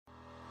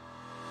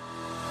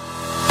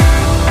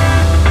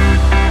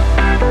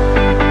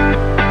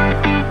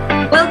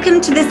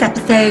Welcome to this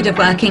episode of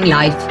Working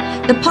Life,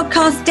 the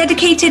podcast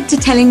dedicated to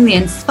telling the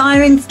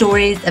inspiring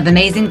stories of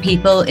amazing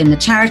people in the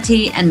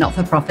charity and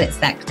not-for-profit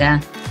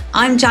sector.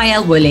 I'm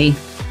Jael Woolley.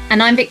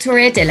 And I'm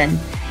Victoria Dillon,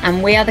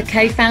 and we are the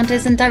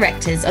co-founders and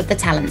directors of The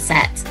Talent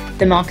Set,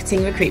 the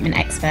marketing recruitment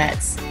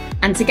experts.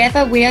 And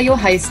together we are your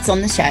hosts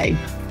on the show.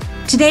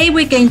 Today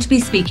we're going to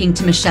be speaking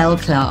to Michelle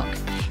Clark,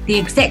 the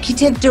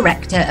Executive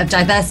Director of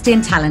Diversity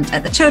and Talent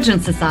at the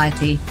Children's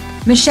Society.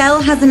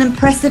 Michelle has an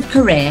impressive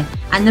career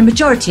and the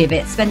majority of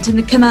it spent in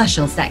the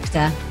commercial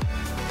sector.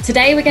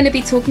 Today we're going to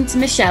be talking to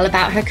Michelle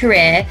about her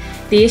career,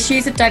 the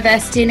issues of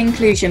diversity and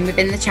inclusion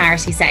within the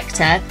charity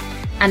sector,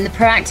 and the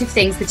proactive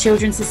things the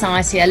Children's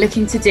Society are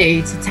looking to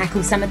do to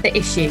tackle some of the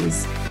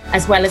issues,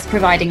 as well as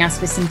providing us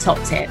with some top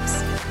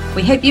tips.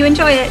 We hope you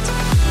enjoy it.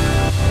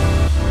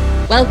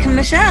 Welcome,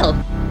 Michelle.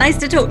 Nice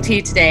to talk to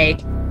you today.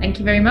 Thank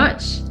you very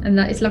much, and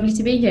it's lovely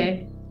to be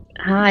here.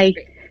 Hi,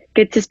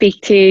 good to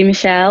speak to you,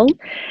 Michelle.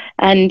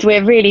 And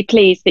we're really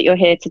pleased that you're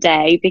here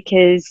today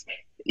because,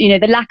 you know,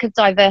 the lack of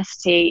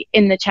diversity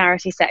in the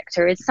charity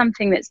sector is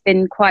something that's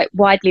been quite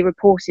widely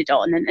reported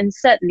on and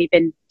certainly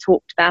been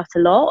talked about a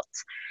lot.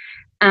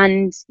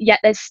 And yet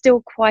there's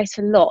still quite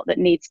a lot that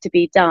needs to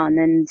be done.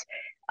 And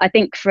I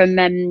think from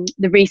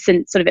the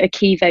recent sort of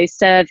Akivo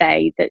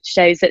survey that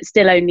shows that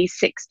still only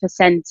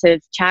 6%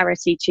 of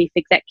charity chief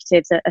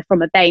executives are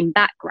from a BAME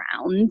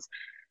background,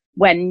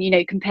 when, you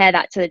know, compare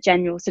that to the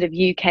general sort of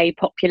UK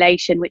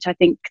population, which I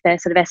think they're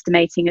sort of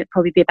estimating it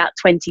probably be about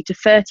 20 to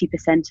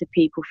 30% of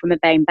people from a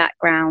BAME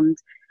background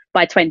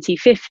by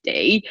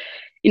 2050,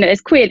 you know,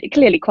 there's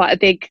clearly quite a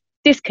big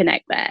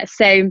disconnect there.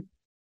 So,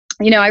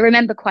 you know, I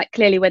remember quite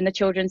clearly when the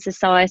Children's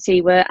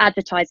Society were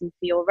advertising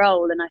for your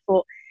role, and I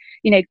thought,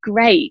 you know,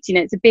 great, you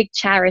know, it's a big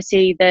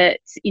charity that,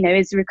 you know,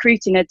 is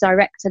recruiting a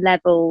director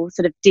level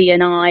sort of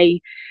D&I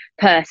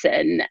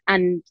person,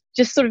 and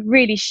just sort of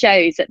really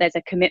shows that there's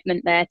a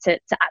commitment there to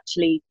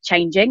actually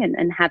changing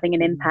and having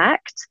an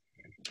impact.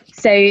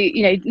 So,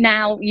 you know,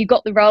 now you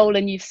got the role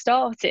and you've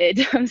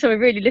started. So we're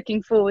really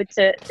looking forward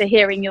to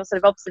hearing your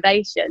sort of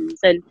observations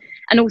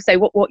and also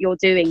what you're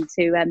doing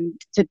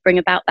to bring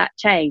about that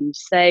change.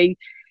 So,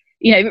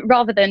 you know,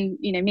 rather than,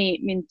 you know,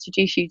 me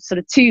introduce you sort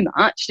of too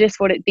much, just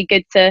thought it'd be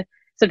good to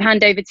sort of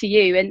hand over to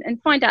you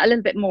and find out a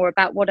little bit more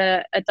about what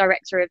a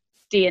director of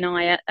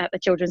D&I at the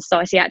Children's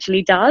Society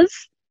actually does.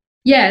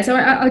 Yeah, so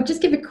I'll just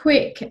give a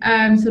quick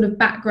sort of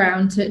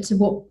background to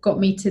what got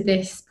me to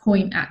this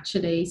point,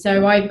 actually.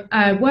 So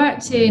I've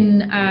worked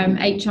in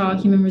HR,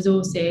 human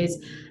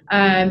resources,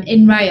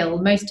 in rail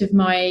most of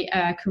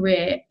my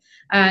career,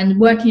 and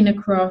working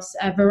across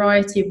a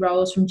variety of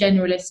roles from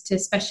generalist to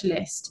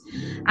specialist.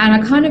 And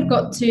I kind of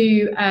got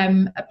to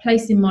a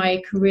place in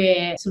my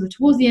career sort of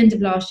towards the end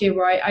of last year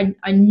where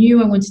I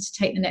knew I wanted to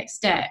take the next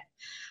step.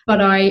 But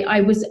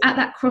I was at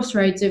that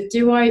crossroads of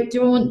do I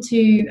want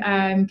to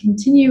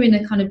continue in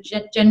a kind of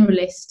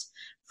generalist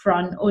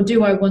front, or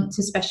do I want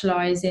to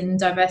specialise in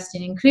diversity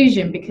and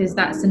inclusion, because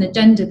that's an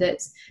agenda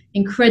that's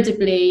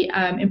incredibly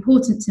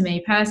important to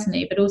me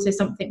personally, but also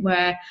something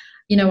where,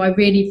 you know, I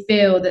really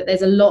feel that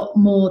there's a lot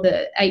more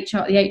that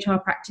the HR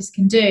practice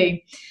can do.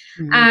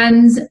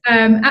 And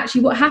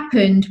actually what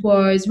happened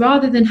was,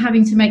 rather than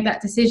having to make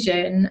that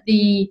decision,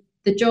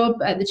 the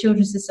job at the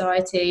Children's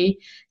Society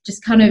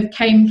just kind of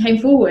came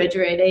forward,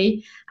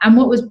 really. And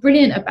what was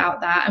brilliant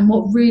about that, and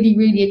what really,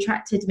 really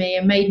attracted me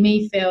and made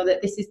me feel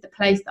that this is the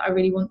place that I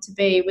really want to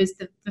be, was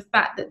the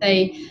fact that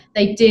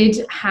they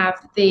did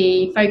have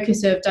the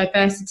focus of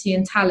diversity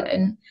and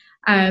talent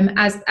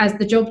as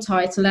the job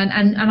title. And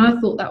I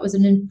thought that was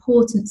an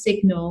important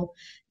signal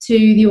to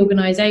the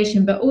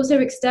organisation, but also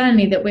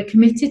externally, that we're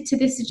committed to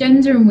this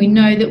agenda and we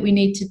know that we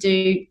need to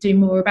do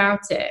more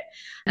about it.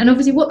 And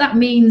obviously what that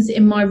means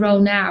in my role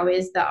now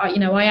is that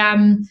I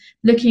am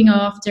looking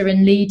after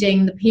and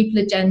leading the people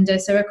agenda,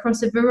 so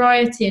across a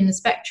variety and a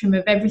spectrum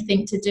of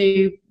everything to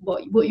do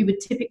what you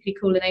would typically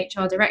call an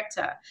HR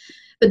director.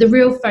 But the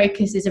real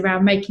focus is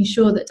around making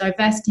sure that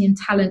diversity and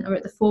talent are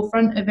at the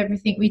forefront of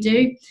everything we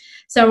do.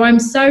 So I'm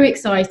so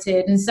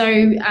excited and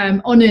so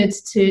honoured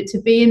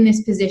to be in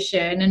this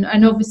position.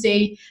 And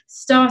obviously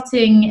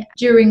starting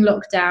during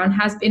lockdown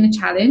has been a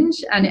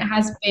challenge, and it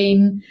has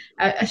been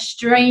a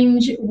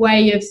strange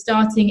way of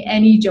starting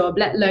any job,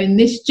 let alone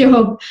this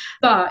job.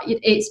 But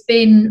it's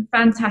been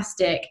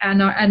fantastic, and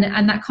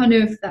that kind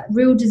of that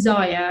real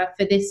desire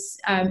for this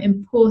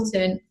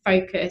important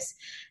focus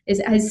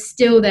is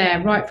still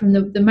there right from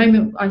the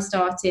moment I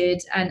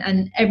started,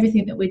 and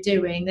everything that we're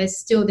doing. There's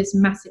still this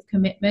massive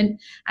commitment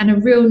and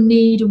a real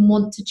need and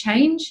want to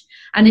change.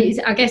 And it's,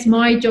 I guess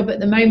my job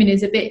at the moment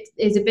is a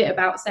bit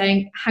about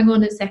saying, hang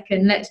on a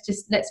second,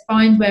 let's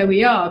find where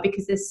we are,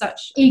 because there's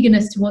such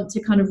eagerness to want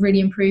to kind of really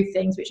improve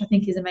things, which I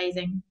think is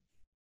amazing.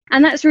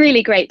 And that's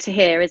really great to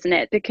hear, isn't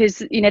it?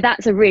 Because, you know,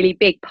 that's a really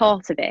big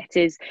part of it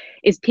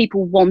is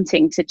people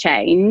wanting to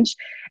change.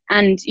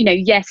 And, you know,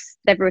 yes,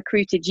 they've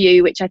recruited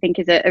you, which I think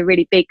is a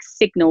really big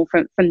signal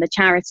from the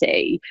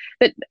charity.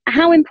 But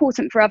how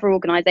important for other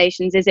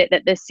organisations is it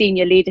that the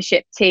senior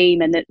leadership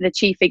team and the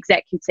chief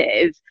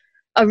executive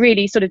are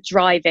really sort of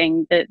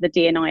driving the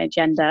D&I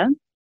agenda?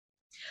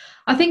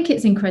 I think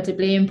it's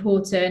incredibly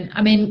important.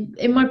 I mean,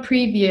 in my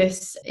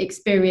previous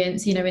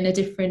experience, in a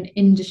different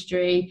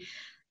industry,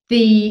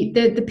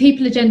 the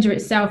people agenda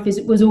itself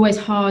was always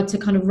hard to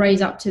kind of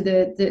raise up to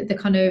the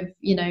kind of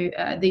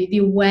the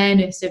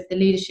awareness of the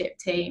leadership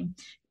team.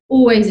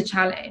 Always a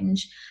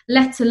challenge,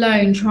 let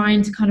alone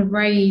trying to kind of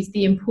raise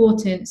the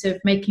importance of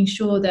making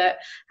sure that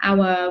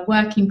our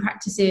working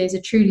practices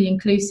are truly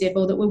inclusive,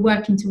 or that we're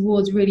working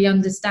towards really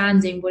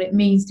understanding what it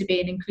means to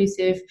be an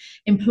inclusive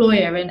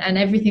employer, and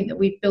everything that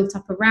we've built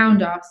up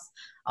around us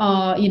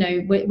are,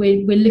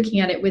 we're looking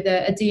at it with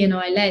a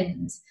D&I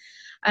lens.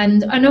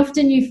 And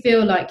often you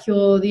feel like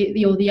you're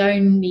the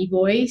only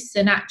voice,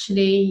 and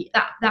actually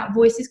that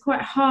voice is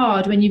quite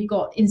hard when you've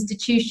got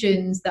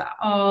institutions that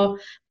are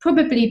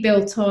probably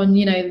built on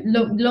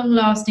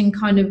long-lasting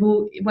kind of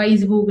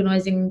ways of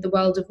organising the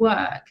world of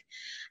work.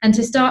 And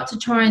to start to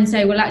try and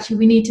say, well, actually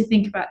we need to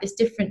think about this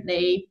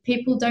differently,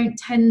 people don't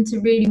tend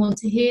to really want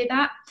to hear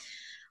that.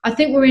 I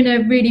think we're in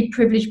a really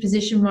privileged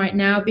position right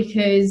now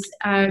because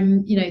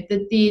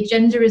the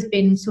agenda has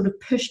been sort of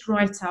pushed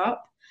right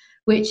up,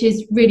 which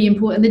is really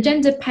important. The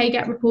gender pay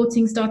gap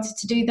reporting started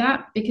to do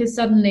that, because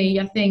suddenly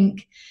I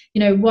think,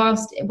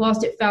 whilst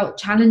it felt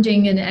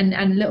challenging and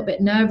a little bit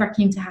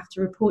nerve-wracking to have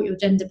to report your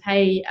gender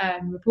pay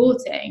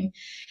reporting,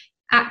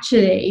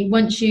 actually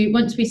once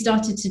we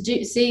started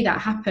to see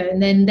that happen,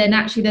 then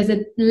actually there's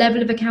a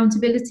level of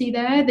accountability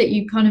there that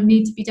you kind of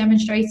need to be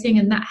demonstrating,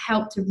 and that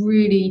helped to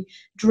really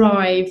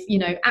drive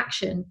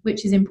action,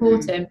 which is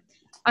important.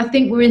 I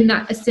think we're in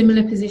a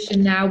similar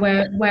position now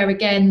where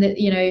again that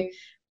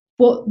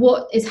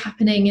what is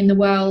happening in the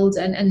world,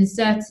 and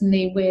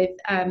certainly with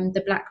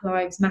the Black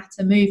Lives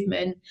Matter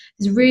movement,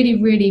 has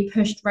really, really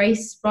pushed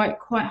race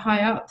quite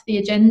high up the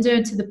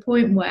agenda, to the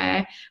point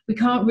where we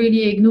can't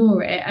really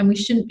ignore it, and we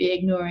shouldn't be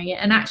ignoring it.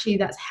 And actually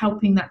that's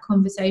helping that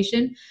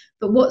conversation.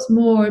 But what's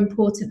more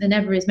important than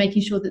ever is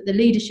making sure that the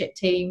leadership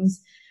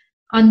teams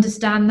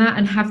understand that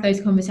and have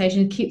those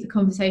conversations, keep the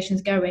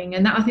conversations going.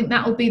 And I think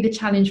that will be the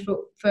challenge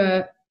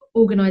for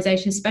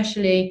organisations,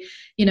 especially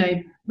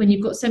when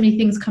you've got so many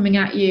things coming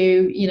at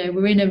you.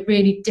 We're in a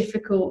really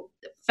difficult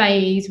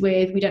phase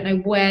we don't know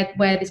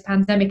where this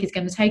pandemic is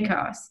going to take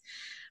us.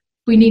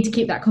 We need to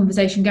keep that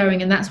conversation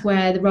going, and that's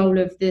where the role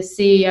of the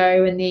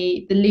CEO and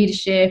the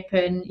leadership,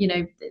 and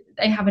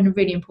they have a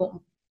really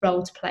important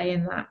role to play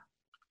in that.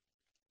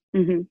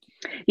 Mm-hmm.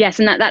 Yes,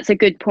 and that's a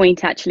good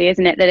point, actually,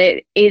 isn't it? That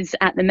it is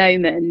at the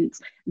moment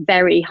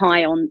very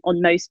high on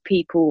most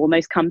people or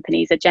most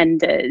companies'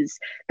 agendas.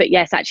 But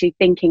yes, actually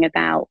thinking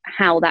about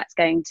how that's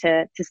going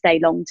to stay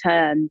long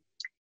term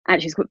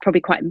actually is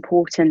probably quite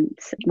important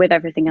with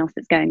everything else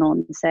that's going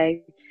on. So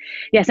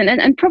yes,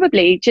 and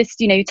probably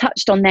just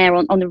touched on there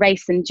on the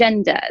race and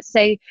gender.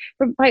 So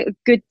quite a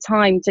good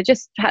time to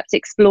just perhaps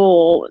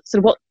explore sort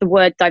of what the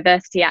word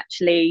diversity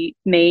actually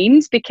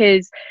means,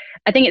 because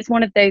I think it's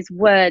one of those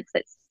words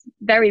that's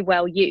very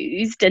well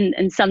used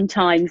and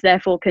sometimes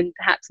therefore can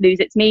perhaps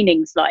lose its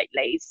meaning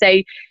slightly.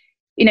 So,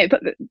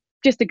 but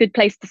just a good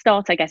place to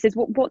start, I guess, is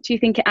what do you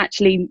think it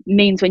actually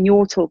means when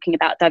you're talking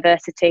about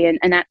diversity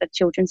and at the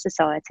Children's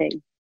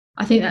Society?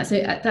 I think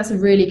that's a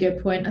really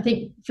good point. I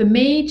think for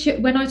me,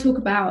 when I talk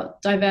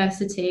about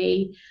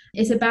diversity,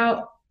 it's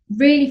about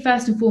really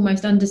first and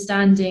foremost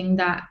understanding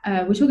that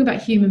we're talking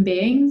about human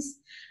beings.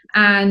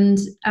 And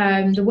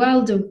the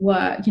world of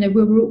work,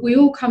 we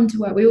all come to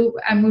work.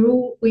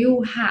 We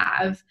all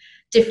have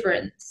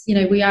difference.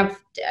 We have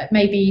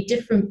maybe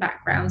different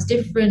backgrounds,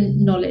 different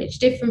knowledge,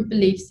 different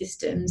belief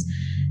systems,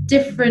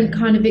 different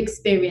kind of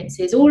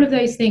experiences. All of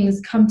those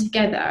things come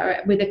together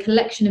with a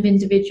collection of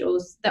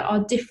individuals that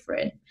are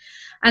different.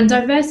 And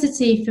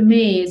diversity for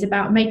me is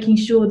about making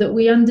sure that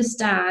we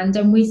understand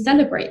and we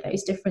celebrate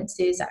those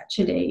differences,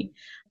 actually,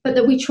 but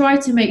that we try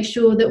to make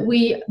sure that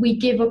we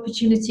give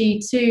opportunity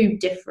to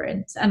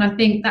difference. And I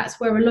think that's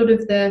where a lot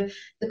of the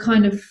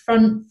kind of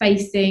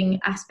front-facing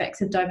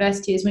aspects of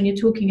diversity is when you're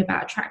talking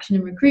about attraction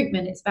and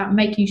recruitment. It's about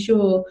making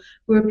sure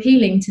we're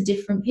appealing to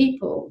different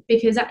people,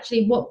 because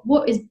actually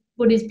what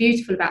is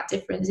beautiful about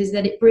difference is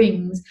that it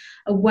brings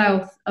a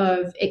wealth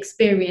of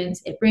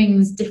experience, it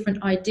brings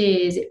different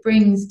ideas, it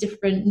brings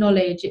different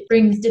knowledge, it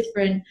brings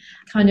different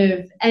kind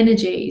of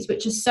energies,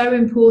 which are so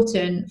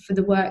important for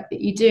the work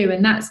that you do.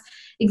 And that's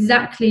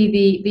exactly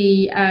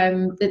the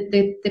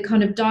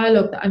kind of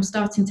dialogue that I'm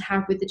starting to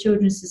have with the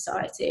Children's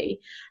Society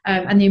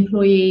and the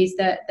employees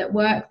that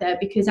work there,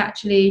 because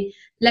actually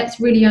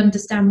let's really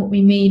understand what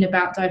we mean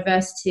about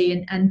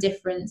diversity and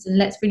difference, and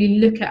let's really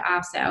look at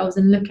ourselves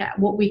and look at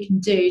what we can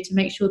do to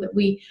make sure that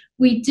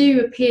we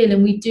do appeal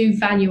and we do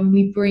value and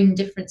we bring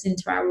difference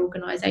into our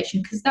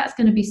organisation, because that's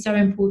going to be so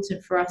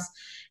important for us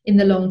in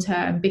the long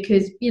term.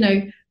 Because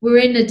we're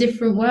in a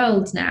different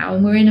world now,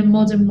 and we're in a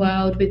modern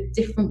world with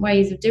different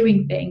ways of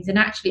doing things, and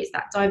actually it's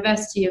that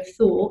diversity of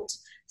thought,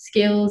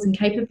 skills and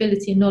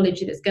capability and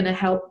knowledge that's going to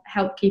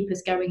help keep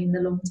us going in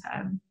the long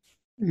term.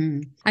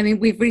 I mean,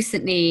 we've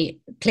recently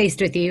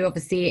placed with you,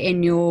 obviously,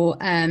 in your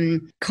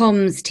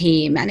comms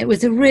team, and it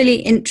was a really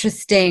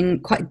interesting,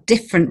 quite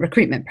different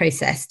recruitment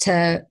process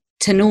to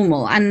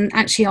normal. And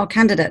actually, our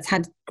candidates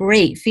had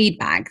great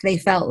feedback. They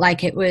felt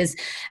like it was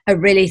a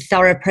really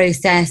thorough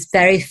process,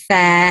 very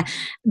fair,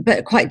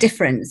 but quite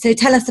different. So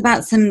tell us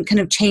about some kind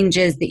of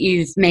changes that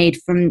you've made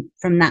from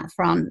that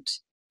front.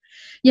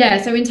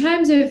 Yeah, so in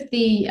terms of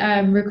the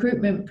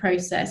recruitment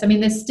process, I mean,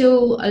 there's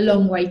still a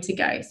long way to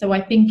go. So I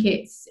think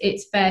it's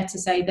fair to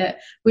say that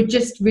we're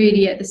just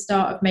really at the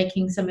start of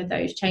making some of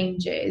those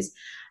changes.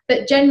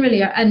 But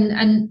generally,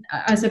 and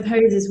I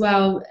suppose as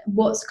well,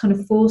 what's kind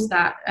of forced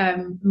that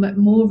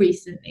more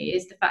recently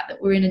is the fact that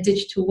we're in a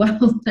digital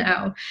world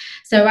now.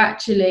 So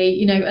actually,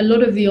 you know, a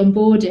lot of the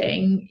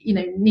onboarding, you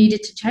know,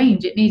 needed to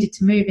change. It needed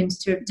to move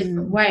into a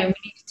different way, and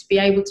we needed to be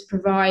able to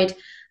provide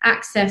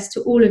access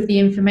to all of the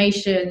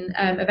information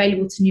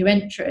available to new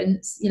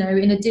entrants, you know,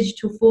 in a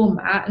digital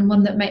format, and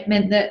one that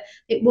meant that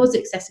it was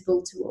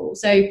accessible to all.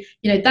 So,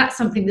 you know, that's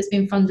something that's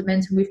been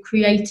fundamental. We've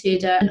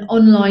created an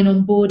online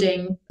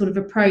onboarding sort of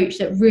approach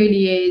that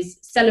really is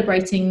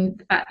celebrating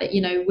the fact that,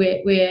 you know,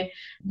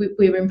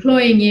 we're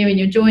employing you and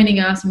you're joining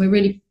us, and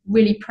we're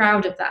really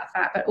proud of that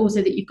fact, but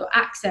also that you've got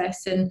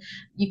access and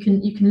you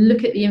can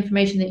look at the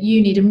information that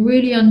you need and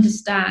really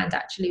understand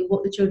actually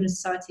what the Children's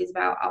Society is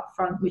about up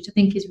front, which I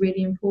think is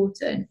really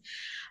important.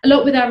 A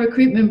lot with our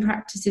recruitment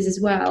practices as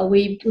well.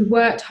 We've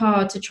worked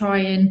hard to try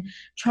and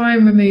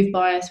remove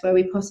bias where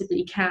we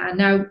possibly can.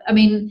 Now, I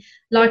mean,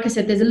 like I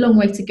said, there's a long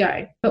way to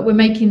go, but we're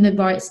making the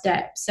right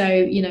steps. So,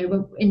 you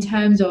know, in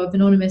terms of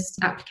anonymous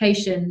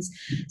applications,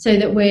 so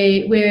that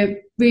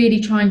we're really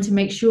trying to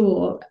make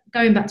sure,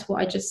 going back to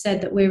what I just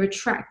said, that we're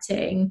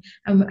attracting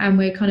and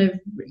we're kind of,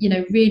 you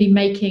know, really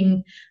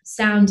making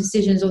sound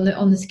decisions on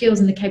the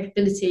skills and the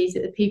capabilities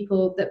that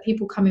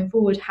people coming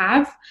forward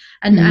have,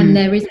 and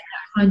there is that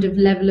kind of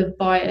level of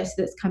bias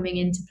that's coming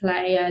into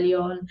play early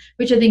on,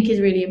 which I think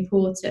is really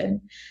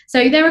important.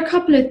 So there are a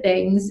couple of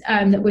things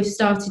that we've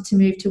started to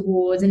move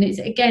towards, and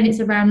it's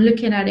around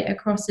looking at it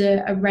across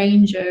a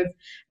range of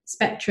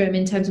spectrum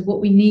in terms of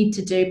what we need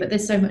to do, but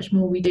there's so much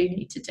more we do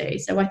need to do.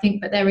 So I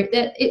think that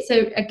it's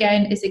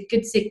a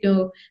good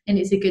signal, and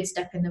it's a good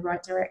step in the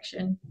right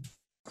direction.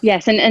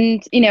 Yes,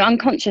 and you know,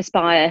 unconscious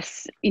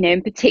bias, you know,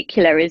 in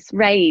particular, is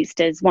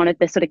raised as one of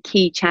the sort of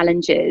key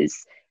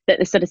challenges that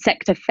the sort of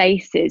sector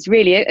faces,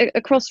 really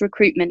across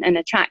recruitment and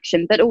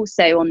attraction, but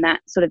also on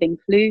that sort of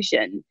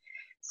inclusion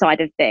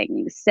side of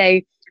things. So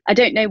I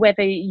don't know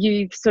whether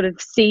you've sort of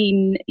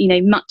seen, you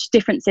know, much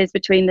differences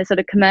between the sort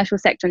of commercial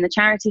sector and the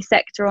charity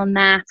sector on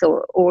that,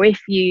 or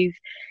if you've,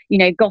 you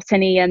know, got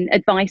any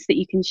advice that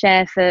you can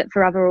share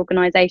for other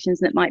organisations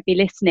that might be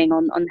listening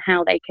on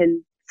how they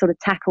can sort of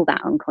tackle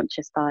that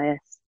unconscious bias.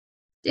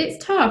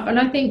 It's tough, and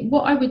I think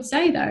what I would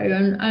say though,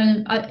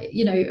 and I,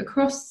 you know,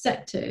 across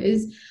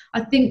sectors, I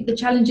think the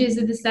challenges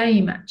are the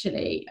same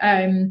actually.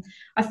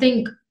 I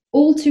think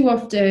all too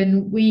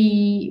often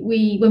we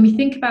when we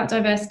think about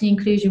diversity and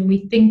inclusion,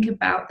 we think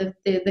about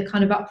the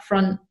kind of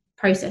upfront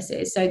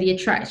processes, so the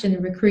attraction, the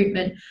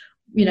recruitment.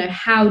 You know,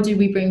 how do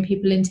we bring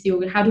people into the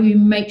organ? How do we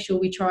make sure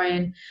we try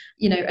and,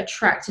 you know,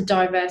 attract a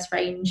diverse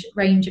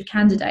range of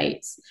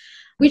candidates?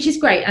 Which is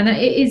great, and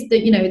it is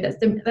that, you know,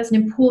 that's an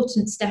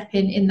important step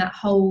in that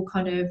whole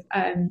kind of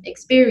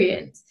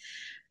experience.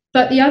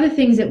 But the other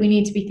things that we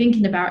need to be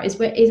thinking about is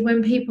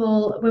when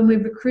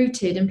we're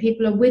recruited and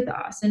people are with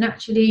us, and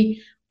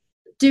actually,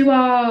 do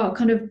our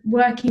kind of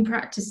working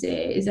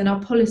practices and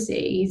our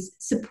policies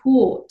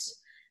support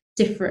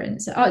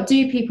difference?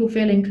 Do people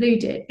feel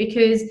included?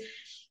 Because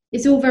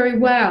it's all very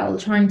well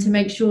trying to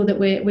make sure that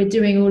we're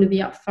doing all of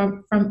the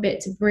upfront bit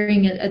to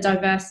bring a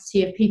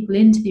diversity of people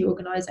into the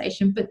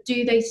organisation, but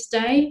do they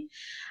stay?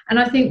 And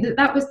I think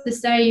that was the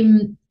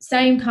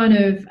same kind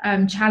of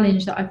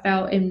challenge that I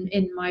felt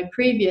in my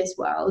previous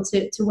world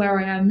to where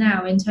I am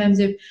now, in terms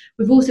of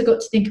we've also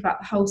got to think about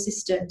the whole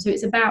system. So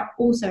it's about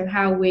also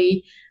how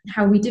we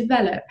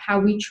develop, how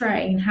we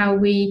train, how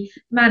we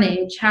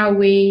manage, how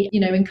we, you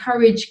know,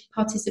 encourage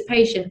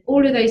participation.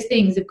 All of those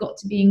things have got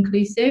to be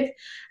inclusive,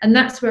 and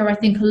that's where I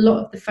think a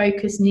lot of the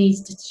focus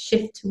needs to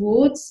shift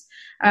towards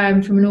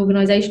from an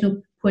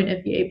organisational point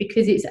of view,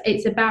 because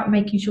it's about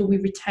making sure we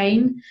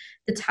retain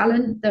the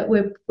talent that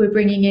we're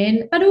bringing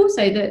in, but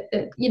also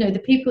that you know, the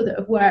people that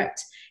have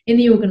worked in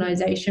the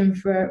organisation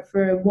for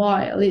a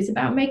while, it's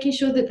about making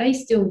sure that they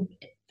still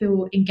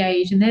feel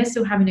engaged and they're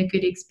still having a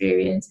good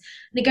experience.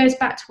 And it goes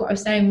back to what I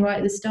was saying right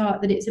at the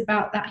start, that it's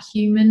about that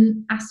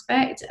human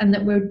aspect and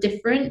that we're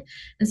different,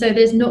 and so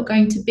there's not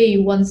going to be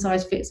one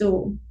size fits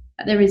all.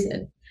 There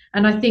isn't.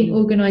 And I think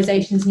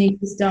organisations need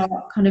to start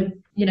kind of,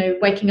 you know,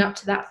 waking up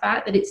to that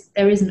fact that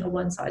there isn't a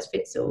one size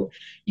fits all.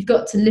 You've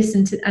got to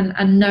listen to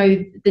and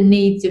know the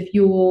needs of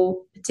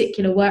your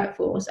particular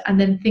workforce, and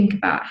then think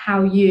about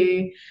how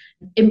you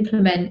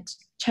implement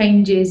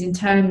changes in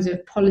terms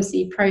of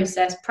policy,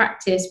 process,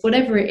 practice,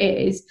 whatever it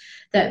is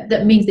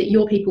that means that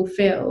your people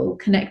feel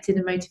connected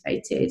and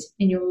motivated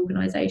in your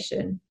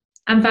organisation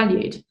and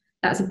valued.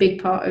 That's a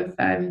big part of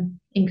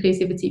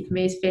inclusivity for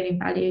me, is feeling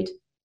valued.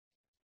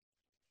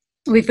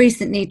 we've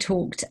recently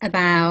talked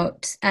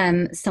about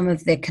some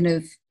of the kind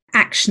of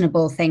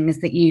actionable things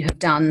that you have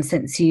done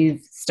since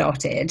you've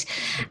started.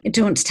 Do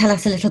you want to tell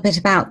us a little bit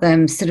about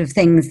them, sort of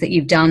things that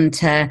you've done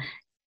to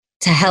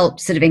help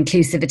sort of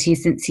inclusivity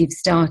since you've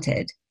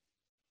started?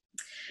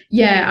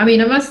 Yeah, I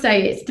mean, I must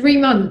say it's 3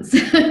 months.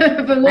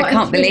 But I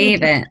can't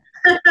believe it.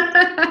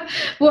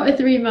 What are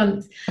 3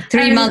 months?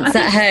 3 months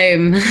at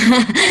home,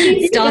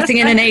 starting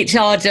in an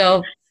HR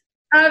job.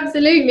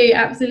 Absolutely,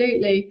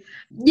 absolutely.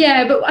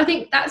 Yeah, but I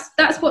think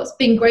that's what's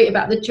been great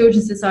about the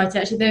Children's Society.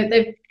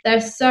 Actually,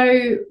 they're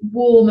so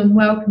warm and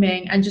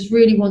welcoming, and just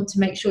really want to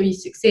make sure you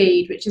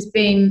succeed, which has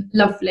been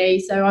lovely.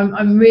 So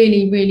I'm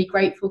really, really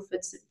grateful for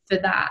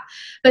that.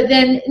 But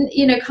then,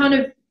 you know, kind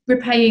of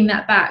repaying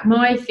that back,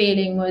 my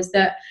feeling was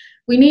that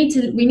we need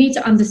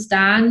to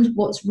understand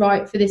what's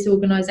right for this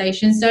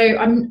organisation. So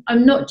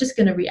I'm not just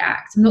going to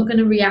react. I'm not going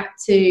to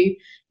react to,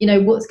 you know,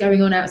 what's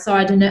going on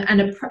outside and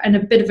a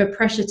bit of a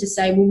pressure to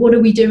say, well, what are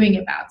we doing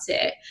about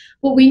it?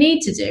 What we need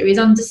to do is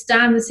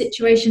understand the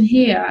situation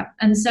here.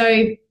 And so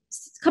a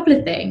couple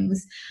of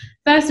things.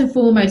 First and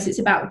foremost, it's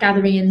about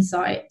gathering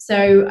insight.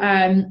 So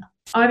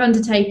I've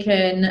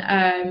undertaken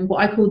what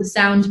I call the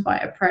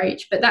soundbite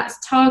approach, but that's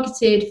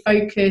targeted,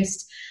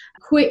 focused,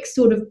 quick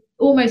sort of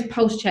almost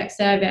pulse check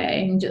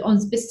surveying on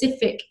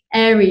specific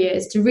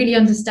areas to really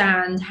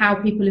understand how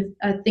people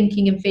are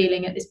thinking and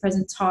feeling at this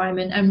present time,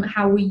 and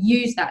how we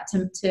use that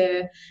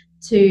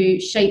to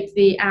shape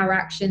our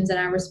actions and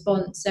our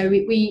response. So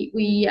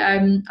we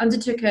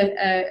undertook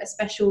a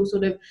special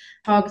sort of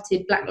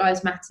targeted Black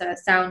Lives Matter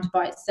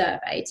soundbite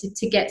survey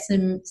to get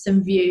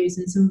some views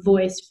and some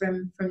voice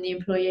from the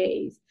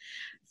employees.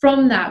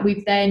 From that,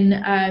 we've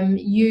then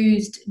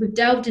we've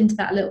delved into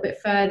that a little bit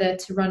further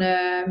to run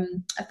a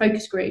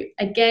focus group,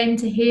 again,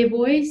 to hear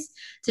voice,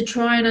 to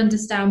try and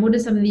understand what are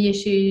some of the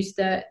issues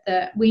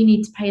that we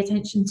need to pay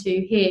attention to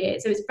here.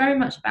 So it's very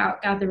much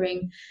about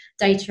gathering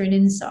data and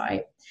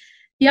insight.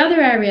 The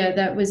other area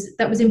that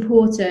was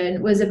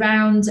important was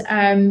around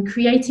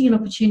creating an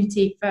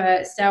opportunity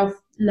for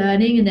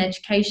self-learning and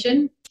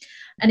education.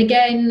 And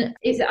again,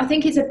 I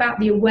think it's about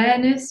the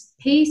awareness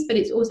piece, but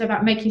it's also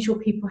about making sure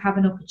people have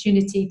an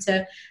opportunity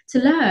to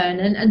learn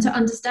and to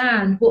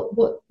understand what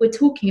we're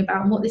talking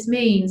about and what this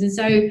means. And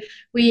so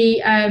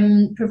we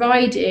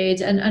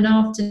provided an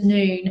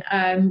afternoon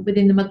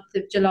within the month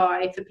of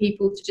July for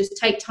people to just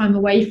take time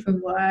away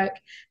from work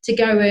to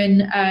go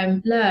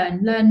and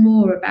learn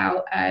more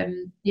about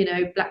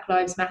Black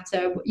Lives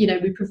Matter. You know,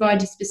 we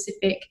provided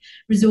specific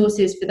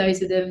resources for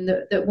those of them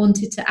that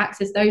wanted to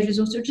access those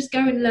resources, or just go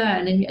and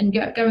learn and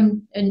go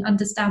and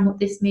understand what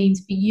this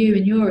means for you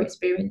and your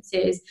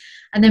experiences,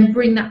 and then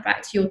bring that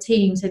back to your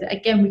team, so that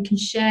again we can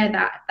share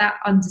that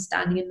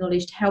understanding and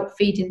knowledge to help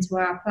feed into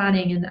our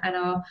planning and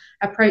our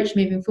approach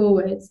moving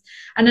forwards.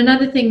 And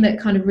another thing that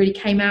kind of really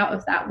came out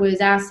of that was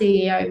our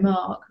CEO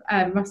Mark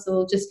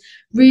Russell, just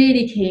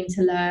really keen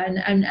to learn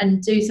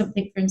and do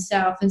something for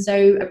himself, and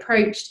so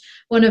approached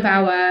one of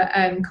our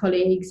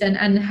colleagues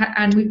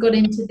and we've got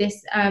into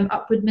this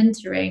upward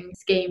mentoring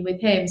scheme with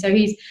him. So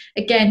he's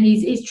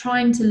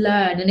trying to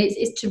learn, and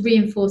it's to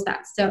reinforce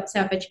that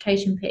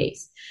self-education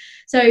piece.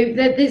 So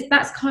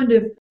that's kind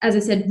of, as I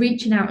said,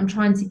 reaching out and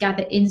trying to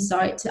gather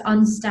insight to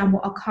understand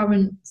what our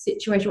current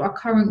situation, what our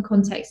current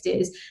context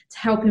is, to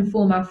help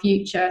inform our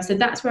future. So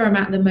that's where I'm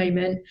at the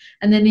moment.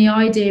 And then the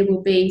idea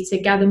will be to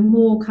gather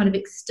more kind of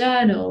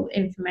external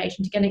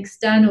information, to get an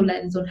external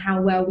lens on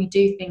how well we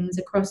do things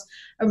across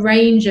a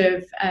range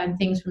of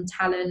things, from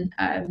talent,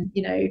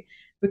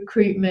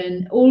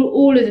 recruitment,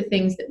 all of the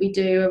things that we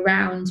do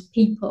around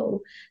people,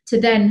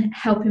 to then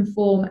help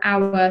inform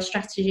our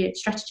strategy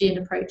and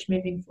approach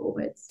moving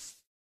forwards.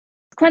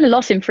 Quite a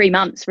lot in 3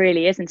 months,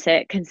 really, isn't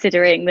it,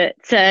 considering that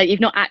you've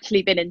not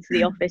actually been into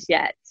the office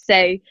yet.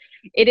 So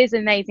it is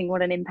amazing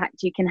what an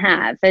impact you can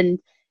have. And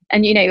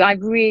you know, I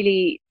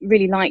really,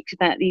 really liked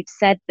that you've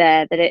said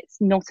there that it's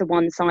not a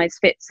one size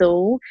fits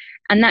all,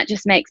 and that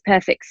just makes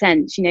perfect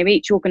sense. You know,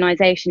 each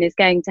organisation is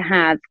going to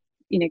have,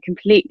 you know,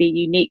 completely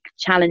unique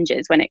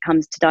challenges when it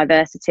comes to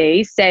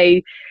diversity.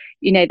 So,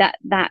 you know,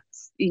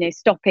 that's, you know,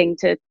 stopping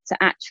to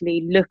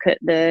actually look at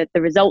the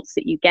results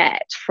that you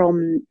get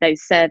from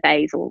those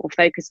surveys or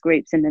focus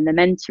groups and then the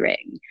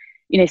mentoring,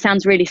 you know,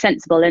 sounds really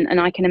sensible. And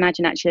I can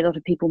imagine actually a lot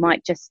of people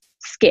might just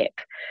skip.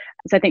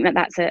 So I think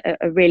that's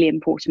a really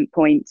important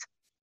point.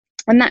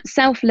 And that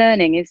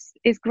self-learning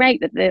is great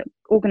that the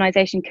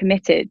organisation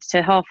committed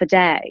to half a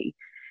day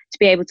to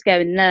be able to go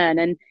and learn.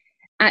 And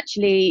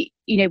actually,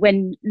 you know,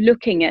 when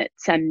looking at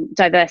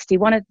diversity,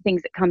 one of the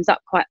things that comes up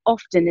quite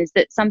often is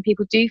that some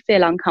people do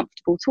feel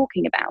uncomfortable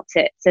talking about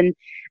it,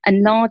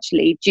 and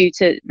largely due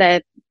to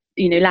their,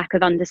 you know, lack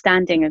of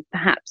understanding of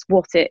perhaps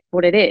what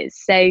it is.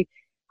 So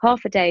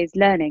half a day's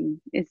learning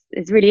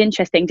is really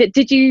interesting.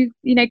 Did you,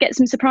 you know, get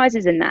some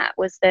surprises in that?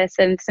 Was there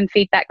some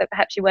feedback that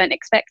perhaps you weren't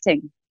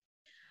expecting?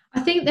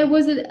 I think there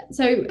was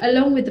so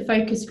along with the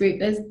focus group,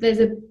 there's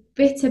a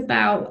bit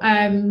about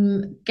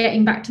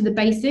getting back to the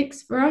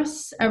basics for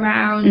us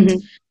around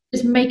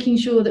just making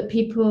sure that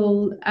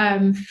people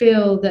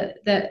feel that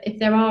if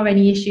there are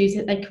any issues,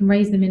 that they can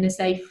raise them in a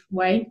safe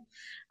way,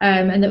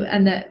 and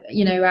that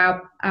you know,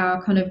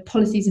 our kind of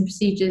policies and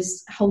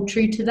procedures hold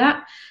true to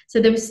that. So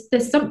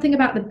there's something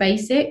about the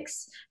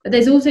basics, but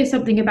there's also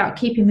something about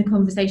keeping the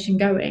conversation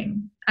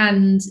going,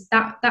 and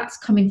that's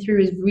coming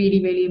through is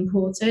really, really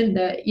important.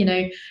 That, you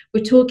know,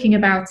 we're talking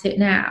about it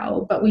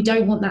now, but we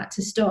don't want that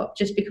to stop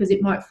just because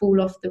it might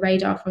fall off the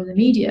radar from the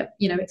media,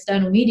 you know,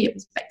 external media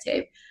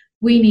perspective.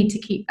 We need to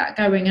keep that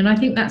going, and I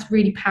think that's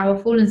really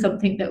powerful, and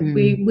something that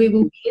we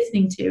will be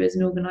listening to as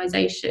an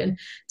organisation,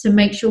 to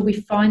make sure we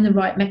find the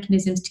right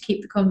mechanisms to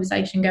keep the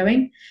conversation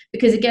going,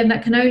 because again,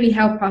 that can only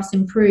help us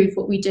improve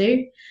what we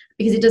do,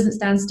 because it doesn't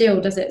stand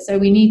still, does it? So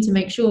we need to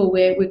make sure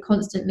we're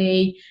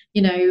constantly,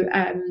 you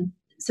know,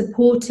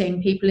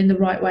 supporting people in the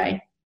right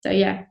way. So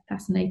yeah,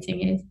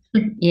 fascinating is.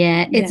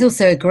 Yeah, it's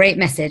also a great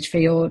message for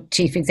your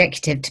chief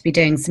executive to be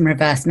doing some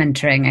reverse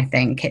mentoring. I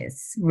think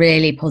it's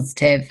really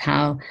positive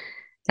how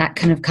that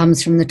kind of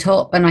comes from the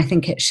top, and I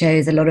think it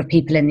shows a lot of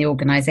people in the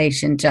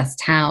organisation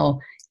just how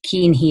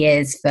keen he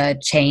is for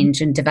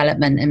change and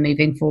development and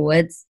moving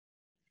forwards.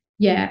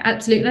 Yeah,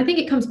 absolutely. And I think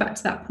it comes back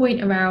to that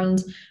point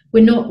around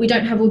we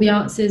don't have all the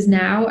answers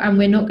now, and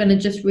we're not going to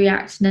just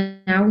react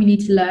now. We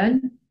need to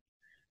learn,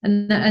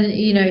 and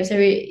you know, so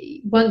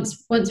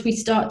once we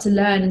start to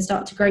learn and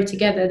start to grow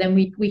together, then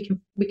we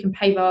can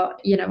pave our,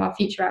 you know, our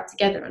future out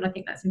together, and I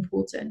think that's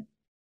important.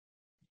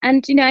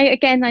 And, you know,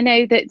 again, I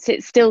know that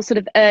it's still sort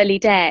of early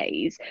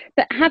days,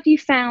 but have you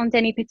found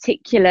any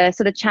particular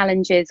sort of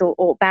challenges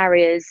or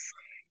barriers,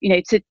 you know,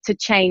 to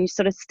change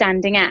sort of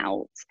standing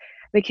out?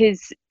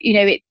 Because, you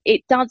know,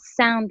 it does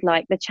sound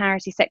like the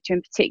charity sector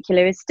in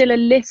particular is still a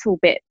little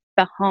bit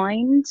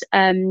behind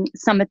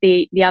some of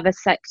the other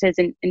sectors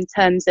in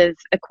terms of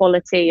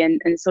equality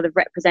and sort of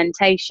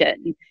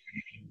representation.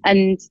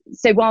 And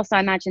so whilst I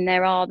imagine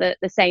there are the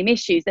same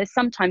issues, there's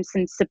sometimes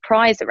some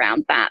surprise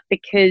around that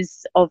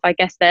because of, I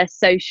guess, their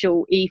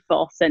social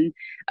ethos and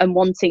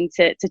wanting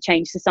to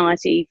change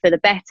society for the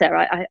better.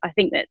 I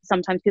think that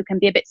sometimes people can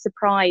be a bit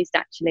surprised,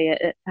 actually,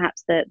 at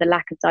perhaps the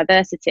lack of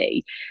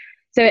diversity.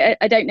 So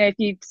I don't know if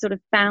you've sort of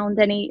found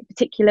any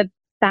particular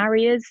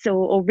barriers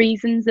or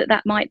reasons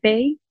that might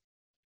be.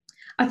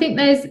 I think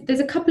there's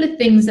a couple of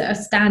things that are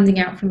standing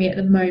out for me at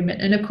the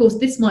moment, and of course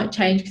this might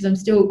change because I'm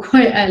still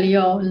quite early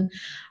on.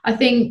 I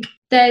think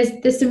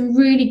there's some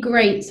really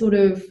great sort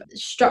of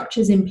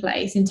structures in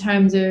place in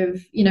terms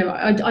of, you know,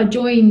 I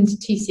joined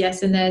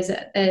TCS, and there's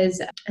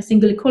a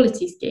single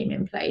equality scheme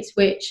in place,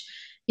 which,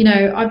 you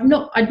know, I'd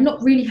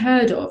not really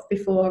heard of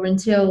before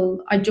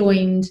until I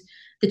joined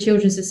the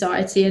Children's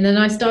Society, and then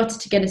I started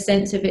to get a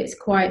sense of there's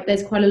quite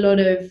a lot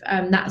of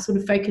that sort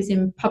of focus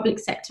in public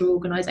sector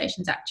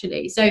organisations,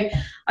 actually. So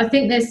I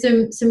think there's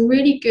some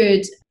really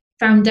good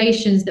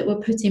foundations that were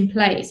put in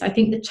place. I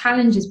think the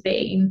challenge has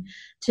been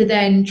to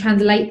then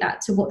translate that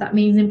to what that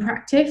means in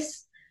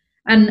practice,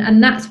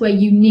 and that's where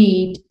you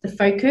need the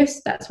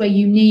focus. That's where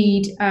you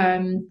need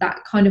that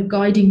kind of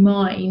guiding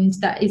mind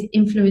that is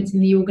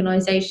influencing the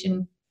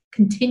organisation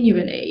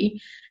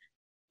continually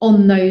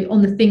on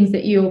the things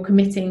that you're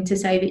committing to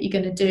say that you're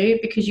going to do,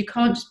 because you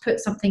can't just put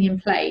something in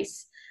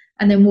place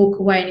and then walk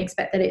away and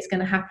expect that it's going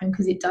to happen,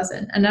 because it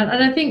doesn't. And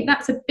I think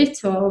that's a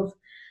bit of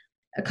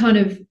a kind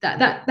of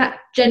that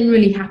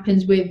generally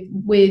happens with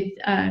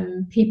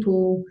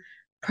people,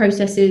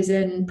 processes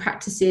and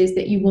practices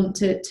that you want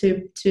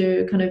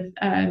to kind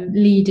of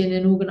lead in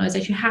an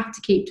organisation. You have to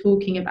keep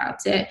talking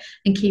about it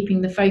and keeping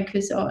the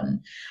focus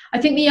on.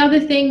 I think the other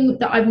thing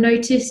that I've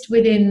noticed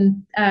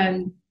within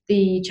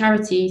the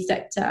charity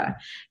sector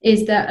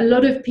is that a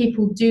lot of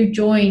people do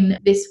join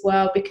this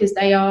world because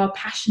they are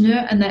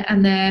passionate,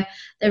 and there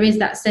is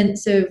that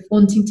sense of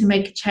wanting to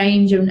make a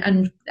change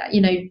and you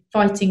know,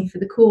 fighting for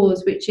the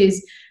cause, which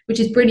is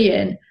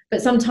brilliant.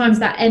 But sometimes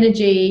that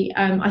energy,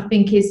 I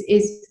think,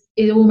 is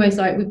almost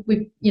like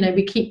we've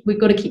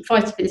got to keep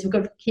fighting for this. We've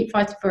got to keep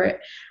fighting for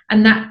it,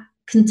 and that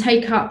can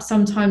take up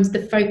sometimes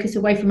the focus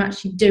away from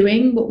actually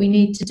doing what we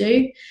need to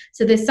do.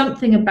 So there's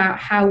something about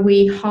how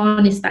we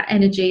harness that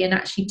energy and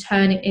actually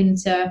turn it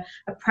into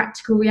a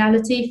practical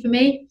reality for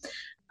me.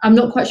 I'm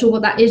not quite sure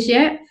what that is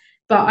yet,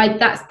 but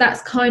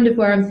that's kind of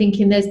where I'm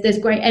thinking there's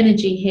great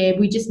energy here.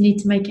 We just need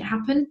to make it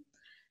happen.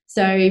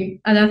 So, and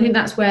I think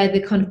that's where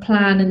the kind of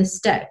plan and the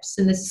steps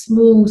and the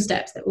small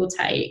steps that we'll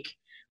take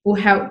will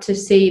help to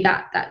see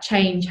that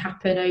change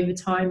happen over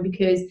time,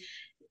 because,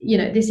 you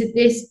know,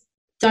 this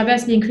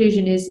diversity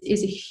inclusion is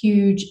a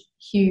huge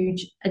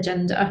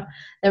agenda.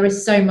 There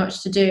is so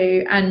much to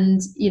do, and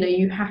you know,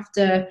 you have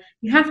to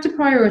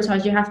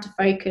prioritize, you have to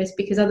focus,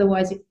 because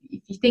otherwise if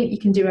you think you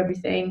can do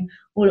everything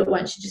all at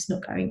once, you're just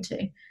not going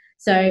to.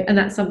 So, and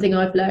that's something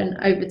I've learned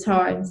over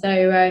time. So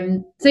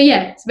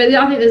yeah, but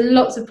I think there's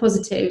lots of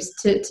positives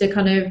to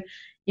kind of,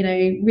 you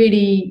know,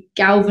 really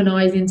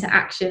galvanize into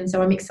action.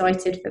 So I'm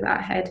excited for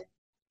that ahead.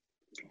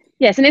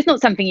 Yes, and it's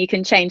not something you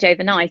can change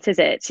overnight, is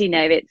it? You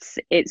know,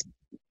 it's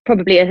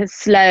probably a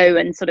slow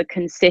and sort of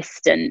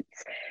consistent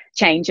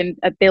change and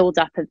a build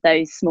up of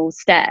those small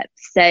steps.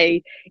 So,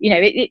 you know,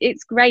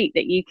 it's great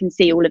that you can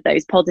see all of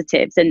those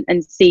positives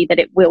and see that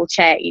it will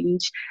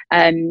change.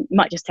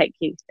 Might just take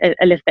you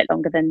a little bit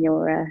longer than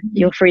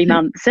your 3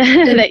 months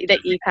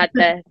that you've had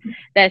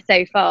there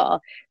so far.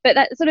 But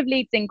that sort of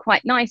leads in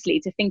quite nicely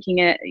to thinking,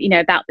 you know,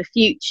 about the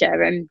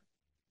future. And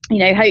you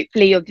know,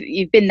 hopefully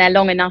you've been there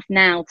long enough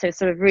now to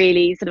sort of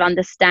really sort of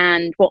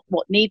understand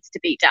what needs to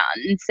be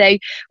done. So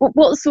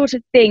what sort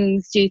of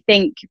things do you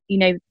think, you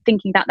know,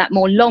 thinking about that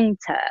more long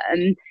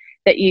term,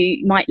 that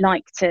you might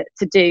like to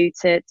do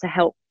to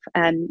help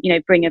you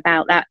know, bring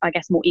about that, I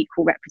guess, more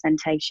equal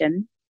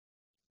representation?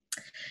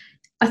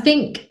 I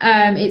think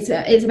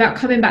it's about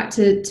coming back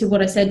to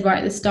what I said right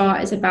at the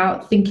start. It's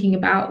about thinking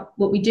about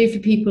what we do for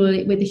people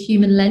with a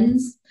human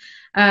lens.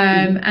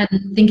 And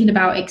thinking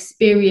about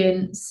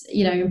experience,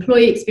 you know,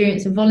 employee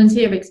experience and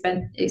volunteer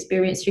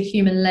experience through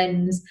human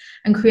lens,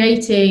 and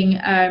creating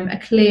a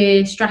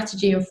clear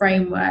strategy and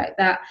framework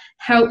that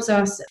helps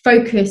us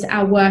focus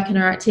our work and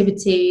our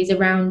activities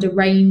around a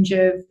range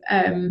of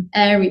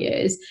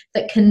areas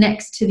that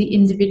connects to the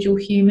individual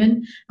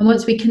human. And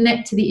once we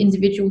connect to the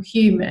individual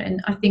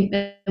human, I think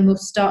then we'll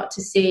start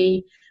to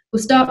see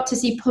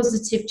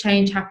positive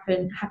change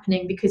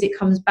happening, because it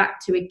comes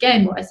back to,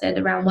 again, what I said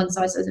around one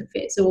size doesn't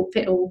fit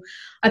all.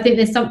 I think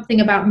there's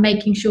something about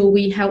making sure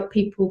we help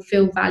people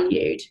feel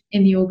valued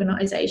in the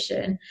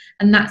organisation,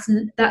 and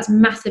that's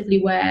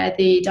massively where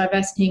the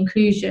diversity and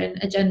inclusion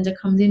agenda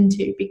comes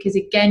into, because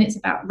again, it's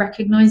about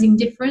recognising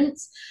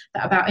difference,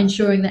 but about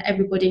ensuring that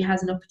everybody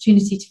has an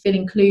opportunity to feel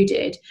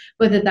included,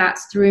 whether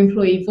that's through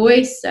employee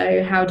voice.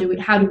 So how do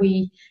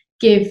we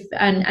give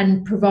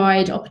and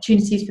provide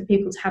opportunities for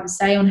people to have a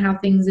say on how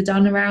things are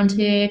done around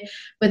here,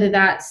 whether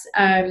that's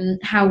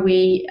how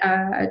we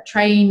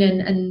train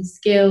and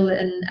skill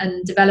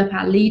and develop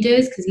our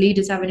leaders, because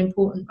leaders have an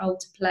important role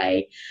to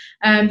play,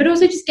 but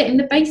also just getting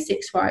the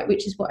basics right,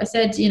 which is what I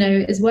said, you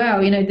know, as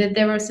well. You know,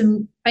 there are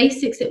some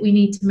basics that we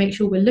need to make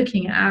sure we're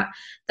looking at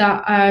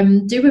that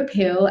do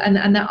appeal and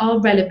that are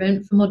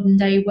relevant for modern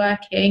day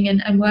working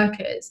and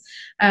workers.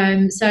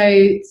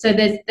 So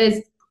there's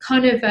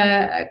kind of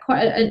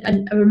quite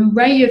an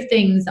array of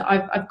things that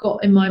I've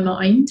got in my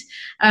mind,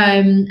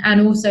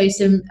 and also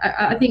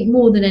I think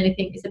more than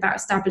anything, it's about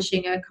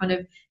establishing a kind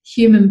of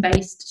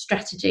human-based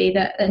strategy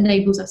that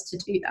enables us to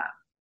do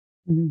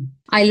that.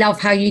 I love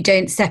how you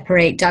don't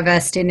separate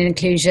diversity and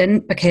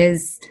inclusion,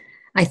 because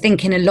I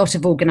think in a lot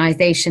of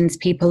organisations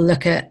people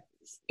look at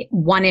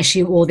one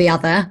issue or the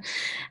other,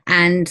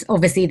 and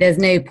obviously there's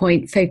no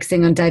point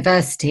focusing on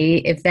diversity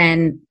if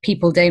then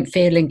people don't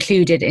feel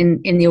included in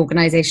the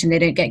organisation, they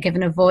don't get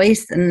given a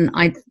voice. And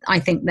I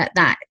think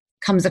that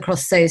comes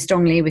across so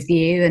strongly with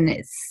you, and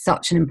it's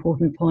such an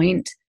important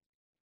point.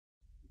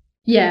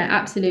 Yeah,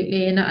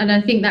 absolutely. And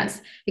I think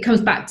it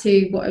comes back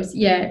to what I was,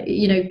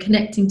 you know,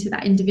 connecting to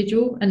that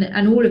individual,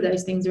 and all of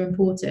those things are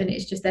important.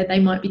 It's just that they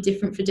might be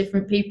different for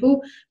different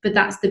people, but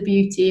that's the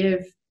beauty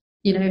of,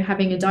 you know,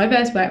 having a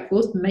diverse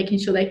workforce and making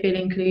sure they feel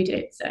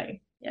included. So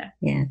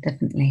yeah,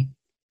 definitely.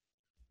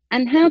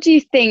 And how do you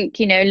think,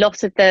 you know, a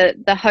lot of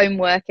the home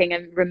working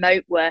and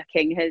remote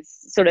working has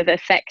sort of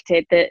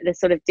affected the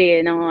sort of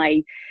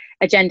D&I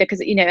agenda? Because,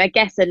 you know, I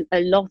guess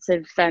a lot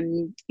of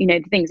you know,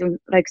 the things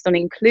focused on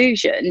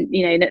inclusion,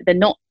 you know, they're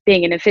not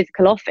being in a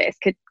physical office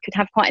could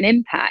have quite an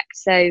impact.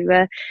 So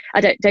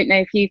I don't know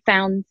if you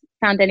found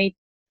any,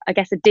 I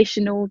guess,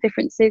 additional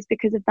differences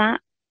because of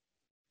that.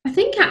 I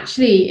think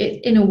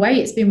actually, in a way,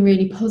 it's been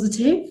really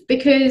positive,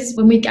 because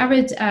when we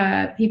gathered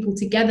people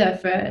together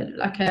for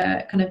like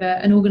a kind of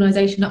an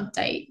organisation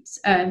update,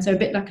 so a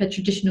bit like a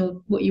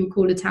traditional, what you would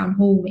call a town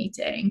hall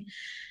meeting,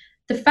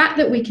 the fact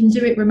that we can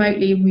do it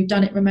remotely, and we've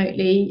done it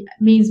remotely,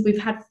 means we've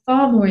had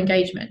far more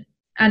engagement,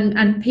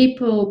 and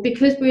people,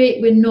 because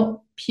we're not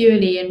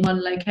purely in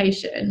one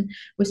location,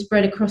 we're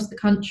spread across the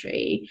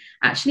country.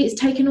 Actually,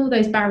 it's taken all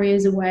those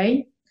barriers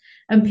away.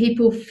 And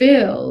people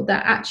feel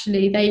that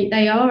actually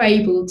they are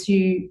able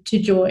to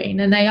join,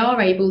 and they are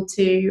able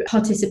to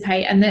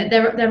participate, and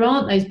there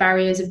aren't those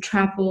barriers of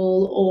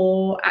travel,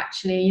 or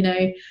actually, you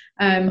know,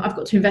 I've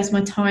got to invest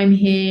my time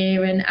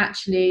here, and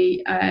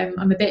actually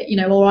I'm a bit, you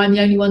know, or I'm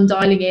the only one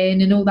dialing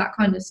in, and all that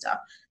kind of stuff.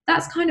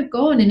 That's kind of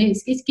gone, and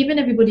it's given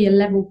everybody a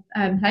level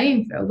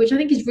playing field, which I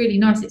think is really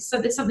nice.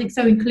 There's something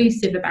so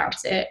inclusive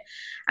about it.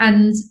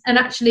 And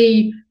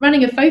actually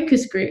running a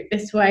focus group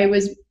this way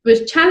was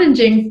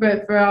challenging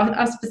for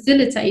us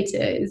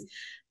facilitators,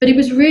 but it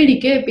was really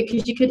good,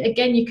 because you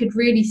could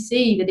really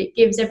see that it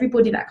gives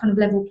everybody that kind of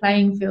level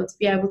playing field to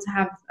be able to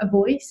have a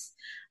voice,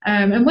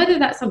 and whether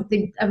that's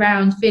something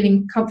around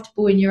feeling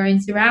comfortable in your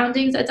own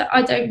surroundings,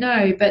 I don't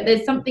know, but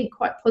there's something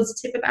quite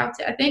positive about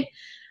it. I think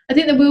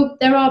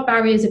there are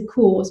barriers, of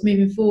course,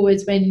 moving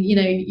forwards, when, you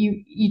know,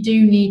 you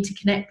do need to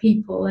connect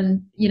people,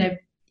 and, you know,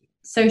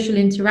 social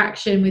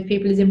interaction with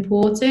people is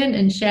important,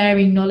 and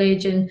sharing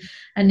knowledge and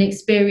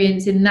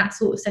experience in that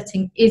sort of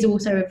setting is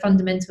also a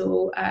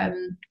fundamental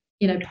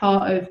you know,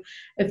 part of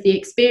the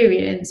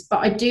experience. But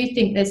I do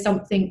think there's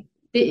something,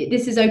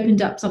 this has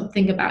opened up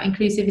something about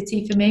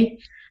inclusivity for me,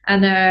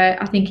 and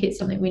I think it's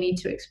something we need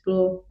to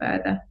explore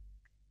further.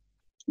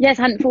 Yes,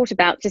 I hadn't thought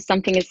about just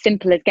something as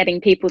simple as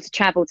getting people to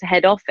travel to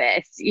head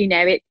office. You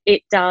know,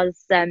 it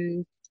does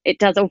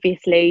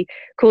obviously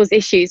cause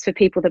issues for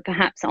people that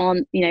perhaps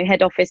aren't, you know,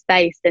 head office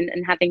based and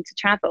having to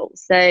travel.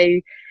 So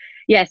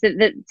yes,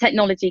 the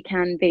technology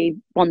can be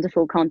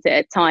wonderful, can't it,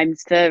 at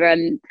times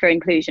for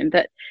inclusion,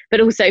 but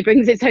also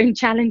brings its own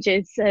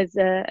challenges,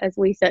 as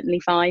we certainly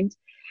find.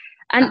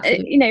 And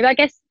you know, I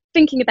guess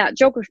thinking about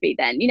geography,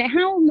 then, you know,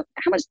 how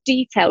much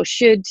detail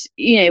should,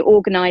 you know,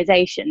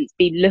 organisations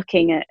be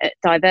looking at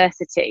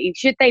diversity?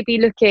 Should they be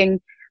looking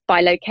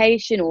by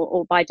location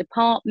or by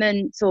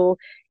department, or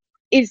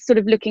is sort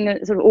of looking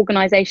at sort of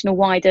organisational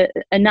wider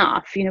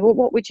enough? You know,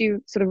 what would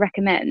you sort of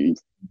recommend?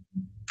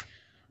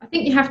 I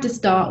think you have to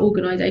start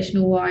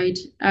organisational wide,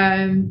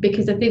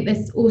 because I think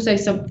there's also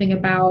something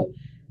about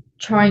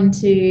trying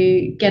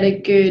to get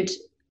a good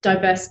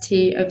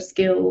diversity of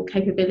skill,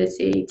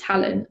 capability,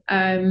 talent,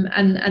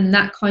 and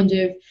that kind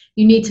of,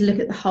 you need to look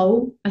at the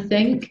whole, I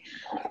think.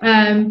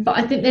 But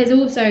I think there's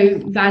also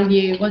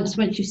value once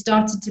you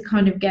started to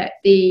kind of get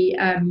the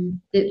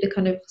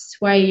kind of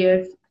sway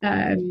of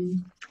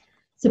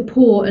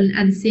support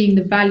and seeing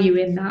the value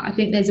in that. I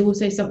think there's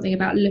also something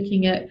about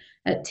looking at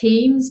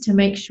teams to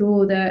make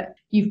sure that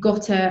you've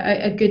got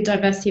a good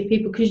diversity of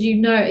people, because, you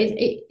know,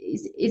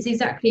 it's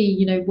exactly,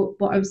 you know,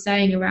 what I was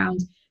saying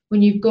around,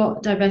 when you've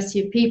got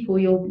diversity of people,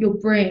 you'll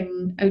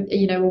bring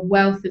a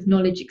wealth of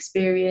knowledge,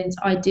 experience,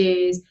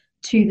 ideas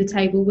to the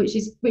table, which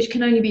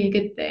can only be a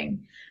good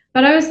thing.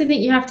 But I also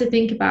think you have to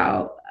think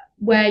about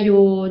where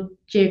you're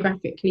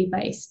geographically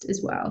based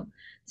as well.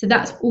 So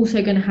that's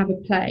also going to have a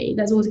play.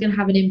 That's also going to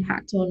have an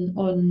impact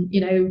on you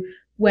know,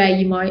 where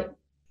you might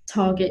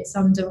target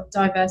some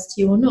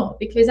diversity or not,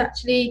 because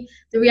actually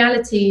the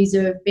realities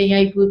of being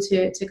able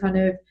to kind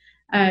of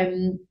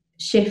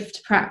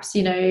shift perhaps,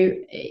 you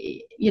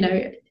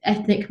know,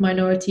 ethnic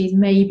minorities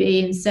maybe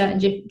in certain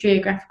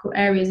geographical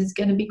areas is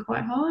going to be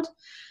quite hard.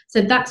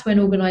 So that's when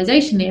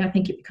organisationally I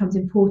think it becomes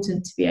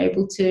important to be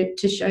able to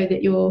show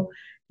that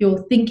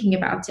you're thinking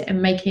about it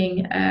and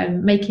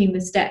making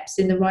the steps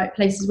in the right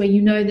places where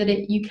you know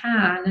that you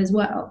can as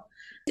well.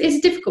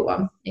 It's a difficult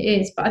one, it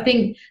is, but I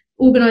think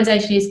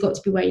organisationally it's got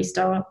to be where you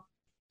start,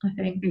 I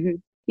think. Mm-hmm.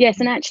 Yes,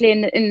 and actually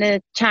in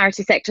the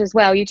charity sector as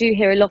well, you do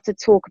hear a lot of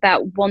talk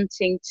about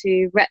wanting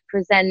to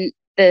represent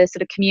the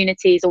sort of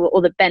communities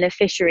or the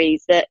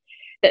beneficiaries that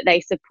they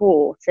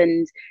support,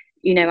 and,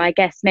 you know, I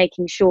guess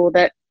making sure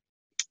that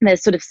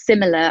there's sort of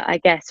similar, I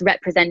guess,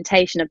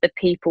 representation of the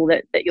people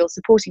that you're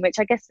supporting, which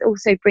I guess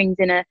also brings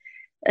in a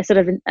sort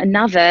of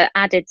another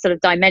added sort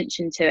of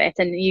dimension to it.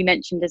 And you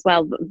mentioned as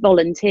well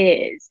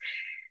volunteers.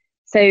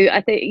 So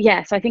I think,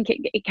 yes, I think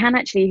it can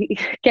actually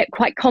get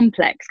quite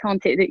complex,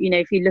 can't it? That, you know,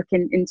 if you look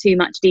in too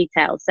much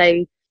detail. So,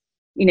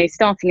 you know,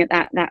 starting at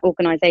that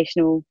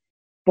organisational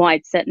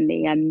wide,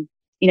 certainly,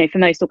 you know, for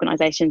most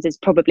organisations is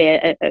probably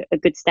a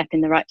good step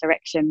in the right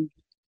direction.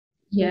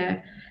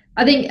 Yeah,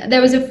 I think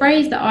there was a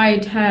phrase that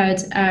I'd heard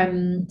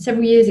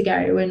several years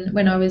ago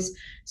when I was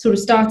sort of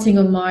starting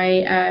on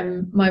my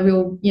my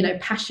real, you know,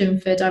 passion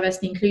for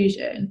diversity and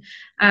inclusion,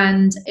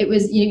 and it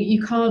was,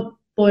 you can't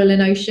boil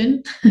an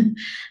ocean.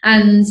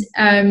 And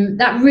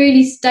that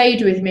really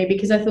stayed with me,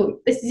 because I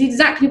thought, this is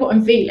exactly what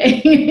I'm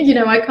feeling. You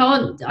know, I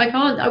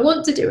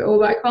want to do it all,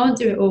 but I can't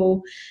do it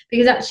all,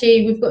 because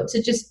actually we've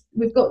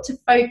got to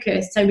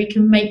focus so we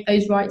can make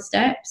those right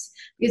steps,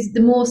 because the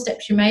more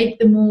steps you make,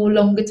 the more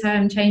longer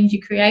term change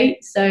you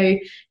create. So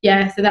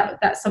yeah, so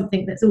that's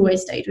something that's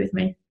always stayed with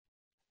me.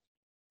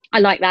 I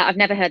like that. I've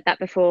never heard that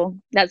before.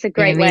 That's a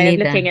great way of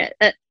looking at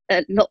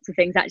lots of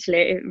things,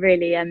 actually. It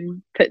really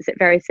puts it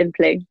very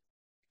simply.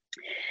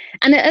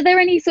 And are there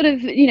any sort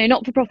of, you know,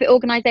 not-for-profit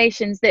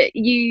organisations that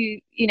you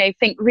know,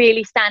 think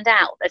really stand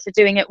out, that are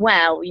doing it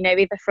well, you know,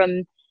 either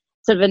from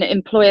sort of an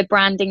employer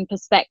branding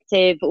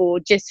perspective or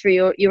just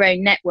through your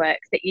own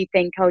networks, that you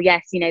think, oh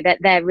yes, you know, that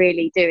they're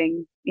really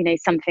doing, you know,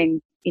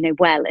 something, you know,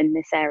 well in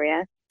this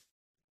area?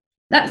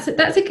 That's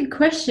a good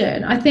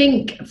question. I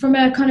think from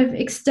a kind of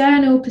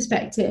external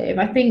perspective,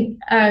 I think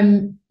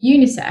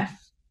UNICEF,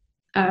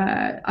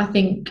 I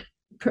think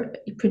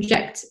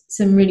project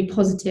some really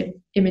positive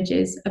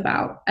images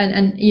about,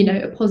 and you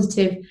know, a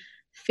positive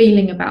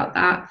feeling about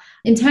that.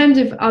 In terms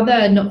of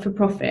other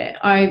not-for-profit,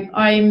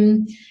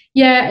 I'm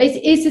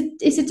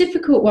it's a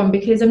difficult one,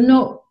 because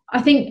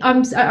I think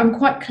I'm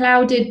quite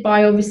clouded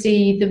by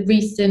obviously the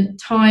recent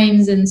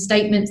times and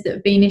statements that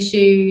have been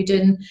issued,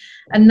 and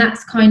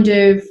that's kind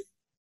of,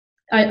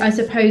 I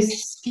suppose,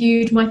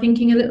 skewed my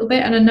thinking a little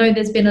bit. And I know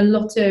there's been a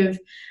lot of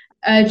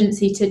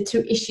urgency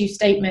to issue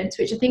statements,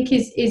 which I think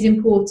is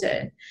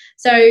important.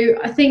 So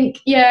I think,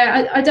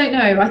 I don't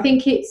know. I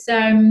think it's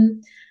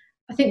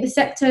I think the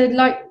sector,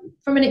 like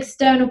from an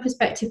external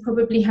perspective,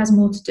 probably has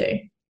more to do,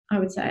 I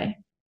would say.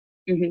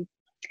 Mm-hmm.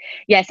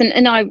 Yes,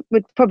 and I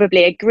would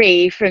probably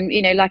agree. From,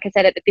 you know, like I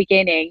said at the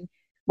beginning,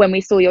 when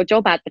we saw your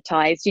job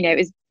advertised, you know,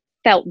 it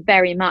felt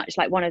very much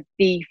like one of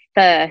the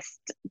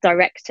first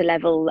director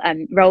level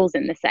roles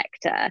in the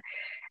sector.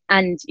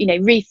 And,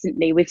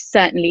 recently we've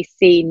certainly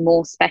seen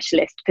more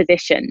specialist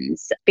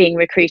positions being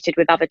recruited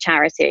with other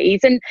charities,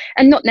 and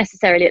not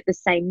necessarily at the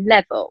same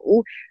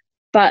level.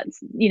 But,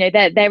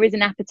 there is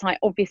an appetite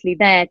obviously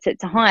there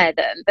to hire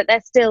them, but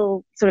they're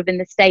still sort of in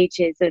the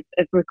stages of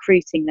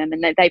recruiting them,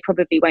 and they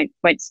probably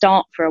won't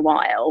start for a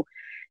while.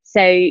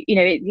 So,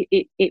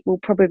 it will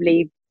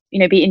probably,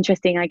 be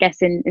interesting, I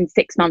guess, in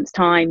 6 months'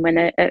 time when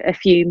a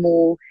few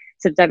more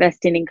sort of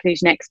diversity and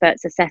inclusion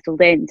experts are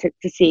settled in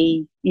to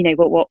see,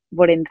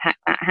 what impact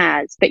that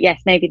has. But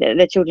yes, maybe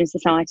the Children's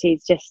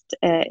Society's just,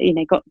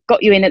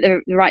 got you in at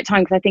the right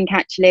time, because I think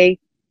actually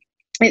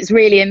it's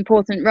really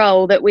important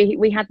role that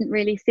we hadn't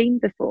really seen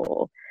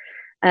before.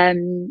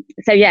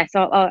 So yes,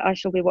 I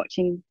shall be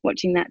watching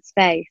that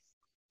space.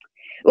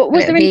 Well,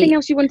 was there anything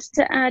else you wanted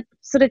to add,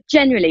 sort of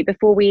generally,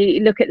 before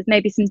we look at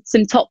maybe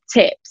some top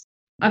tips?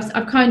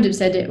 I've kind of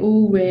said it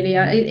all, really.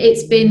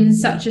 It's been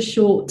such a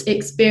short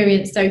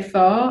experience so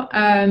far,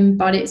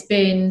 but it's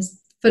been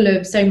full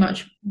of so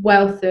much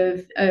wealth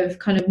of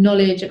kind of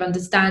knowledge, of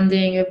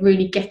understanding, of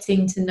really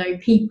getting to know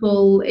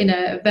people in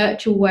a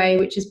virtual way,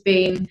 which has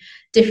been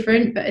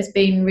different, but has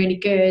been really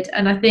good.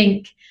 And I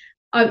think,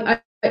 I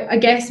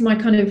guess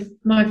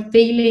my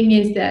feeling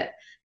is that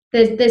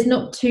there's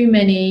not too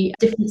many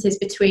differences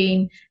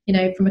between,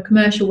 from a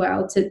commercial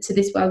world to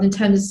this world, in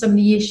terms of some of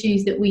the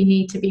issues that we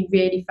need to be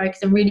really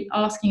focused on, really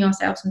asking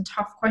ourselves some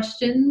tough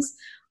questions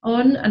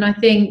on. And I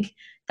think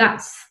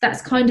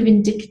that's kind of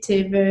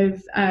indicative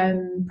of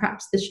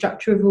perhaps the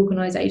structure of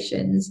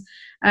organisations.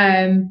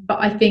 But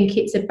I think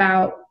it's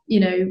about,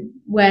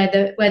 where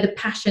the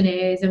passion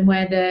is, and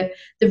where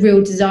the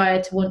real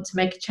desire to want to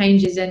make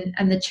changes,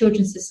 and the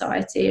Children's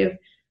Society have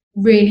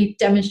really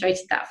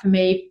demonstrated that for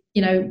me.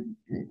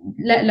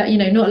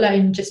 Not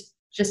alone just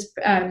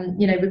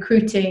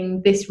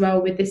recruiting this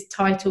role with this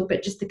title,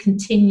 but just the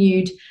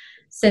continued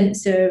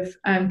sense of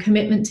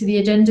commitment to the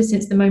agenda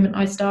since the moment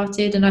I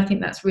started, and I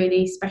think that's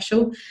really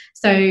special.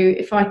 So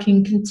if I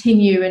can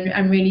continue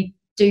and really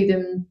do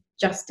them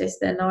justice,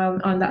 then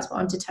that's what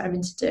I'm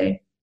determined to do.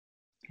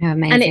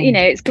 Amazing. And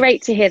it's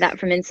great to hear that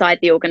from inside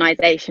the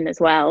organisation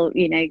as well.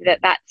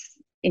 That's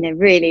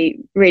really,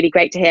 really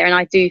great to hear. And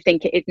I do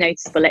think it is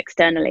noticeable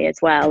externally as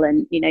well.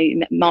 And,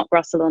 Mark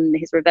Russell on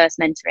his reverse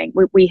mentoring,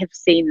 we have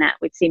seen that.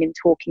 We've seen him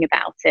talking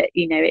about it.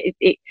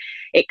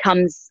 It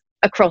comes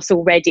across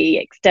already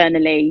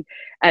externally,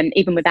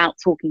 even without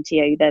talking to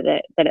you,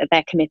 that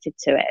they're committed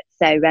to it.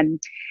 So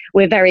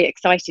we're very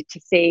excited to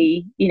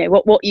see,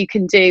 what you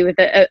can do with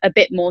a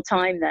bit more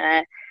time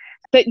there.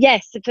 But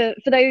yes, for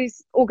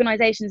those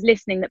organisations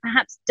listening that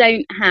perhaps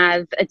don't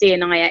have a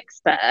D&I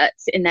expert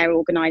in their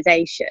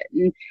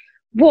organisation,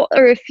 what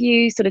are a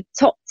few sort of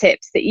top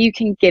tips that you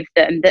can give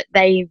them that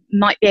they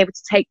might be able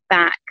to take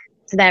back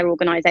to their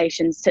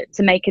organisations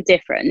to make a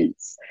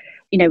difference,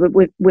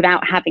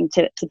 without having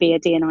to be a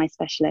D&I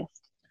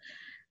specialist?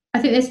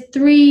 I think there's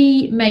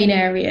 3 main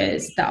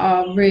areas that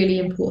are really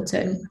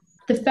important.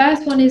 The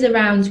first one is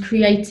around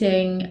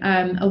creating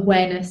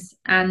awareness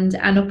and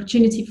an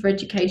opportunity for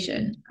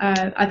education.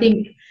 I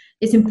think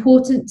it's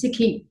important to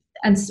keep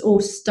or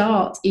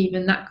start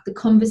even the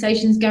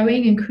conversations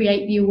going, and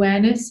create the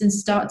awareness and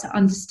start to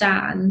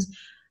understand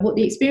what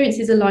the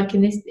experiences are like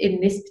in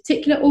this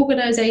particular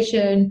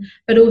organisation,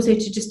 but also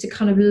to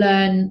kind of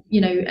learn,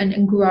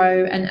 and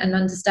grow and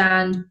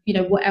understand,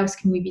 what else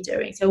can we be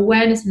doing. So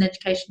awareness and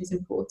education is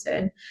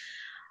important.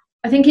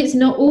 I think it's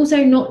not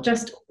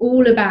just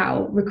all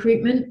about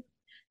recruitment.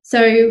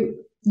 So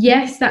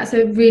yes, that's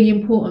a really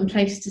important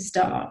place to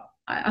start.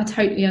 I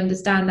totally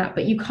understand that,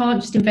 but you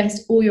can't just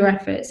invest all your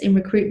efforts in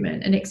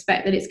recruitment and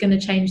expect that it's going to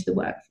change the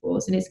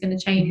workforce and it's going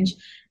to change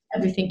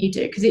everything you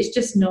do, because it's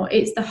just not.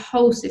 It's the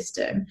whole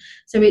system.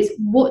 So it's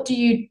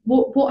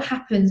what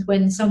happens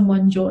when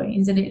someone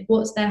joins, and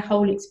what's their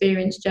whole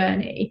experience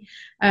journey,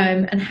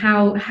 and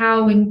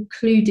how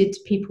included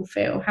people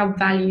feel, how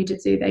valued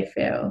do they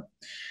feel.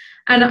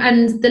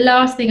 And the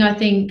last thing I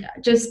think,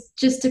 just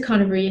to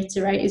kind of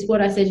reiterate, is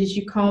what I said, is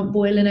you can't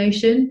boil an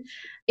ocean.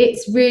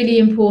 It's really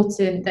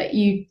important that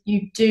you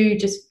do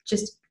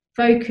just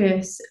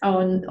focus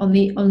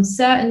on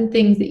certain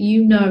things that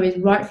is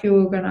right for your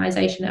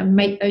organisation, and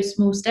make those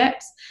small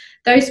steps.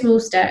 Those small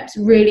steps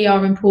really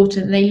are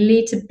important. They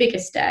lead to bigger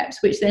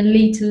steps, which then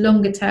lead to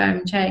longer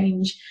term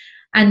change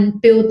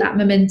and build that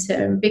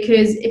momentum.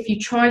 Because if you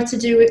try to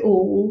do it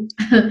all,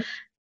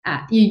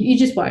 you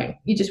just won't.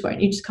 You just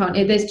can't.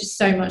 There's just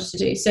so much to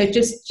do. So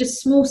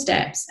just small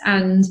steps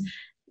and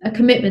a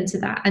commitment to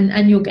that,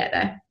 and you'll get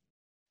there.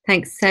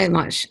 Thanks so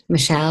much,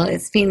 Michelle.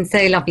 It's been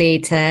so lovely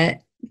to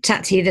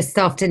chat to you this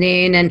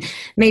afternoon, and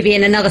maybe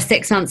in another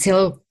 6 months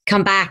you'll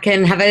come back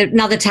and have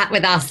another chat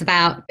with us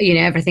about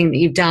everything that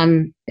you've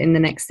done in the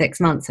next 6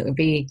 months. It would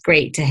be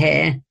great to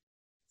hear.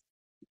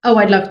 Oh,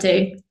 I'd love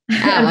to.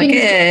 Oh,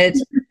 good.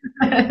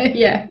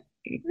 Yeah.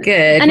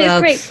 Good. And it's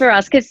great for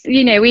us because,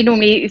 we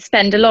normally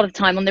spend a lot of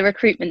time on the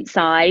recruitment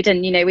side,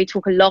 and, we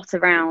talk a lot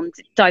around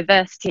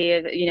diversity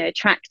of,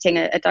 attracting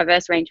a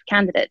diverse range of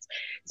candidates.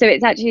 So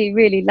it's actually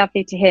really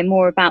lovely to hear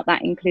more about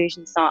that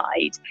inclusion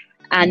side.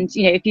 And,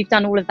 you know, if you've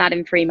done all of that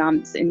in 3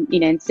 months, and, you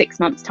know, in 6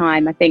 months'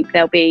 time, I think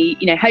there'll be,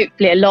 you know,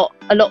 hopefully a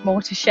lot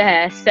more to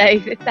share. So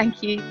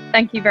thank you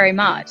very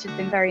much. It's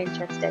been very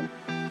interesting.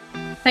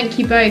 Thank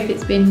you both.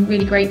 It's been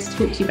really great to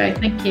talk to you both.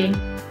 Thank you.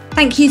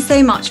 Thank you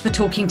so much for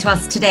talking to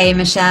us today,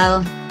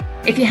 Michelle.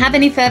 If you have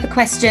any further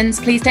questions,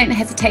 please don't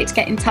hesitate to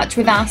get in touch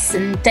with us,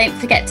 and don't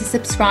forget to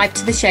subscribe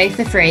to the show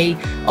for free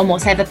on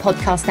whatever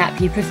podcast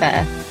app you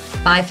prefer.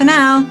 Bye for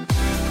now.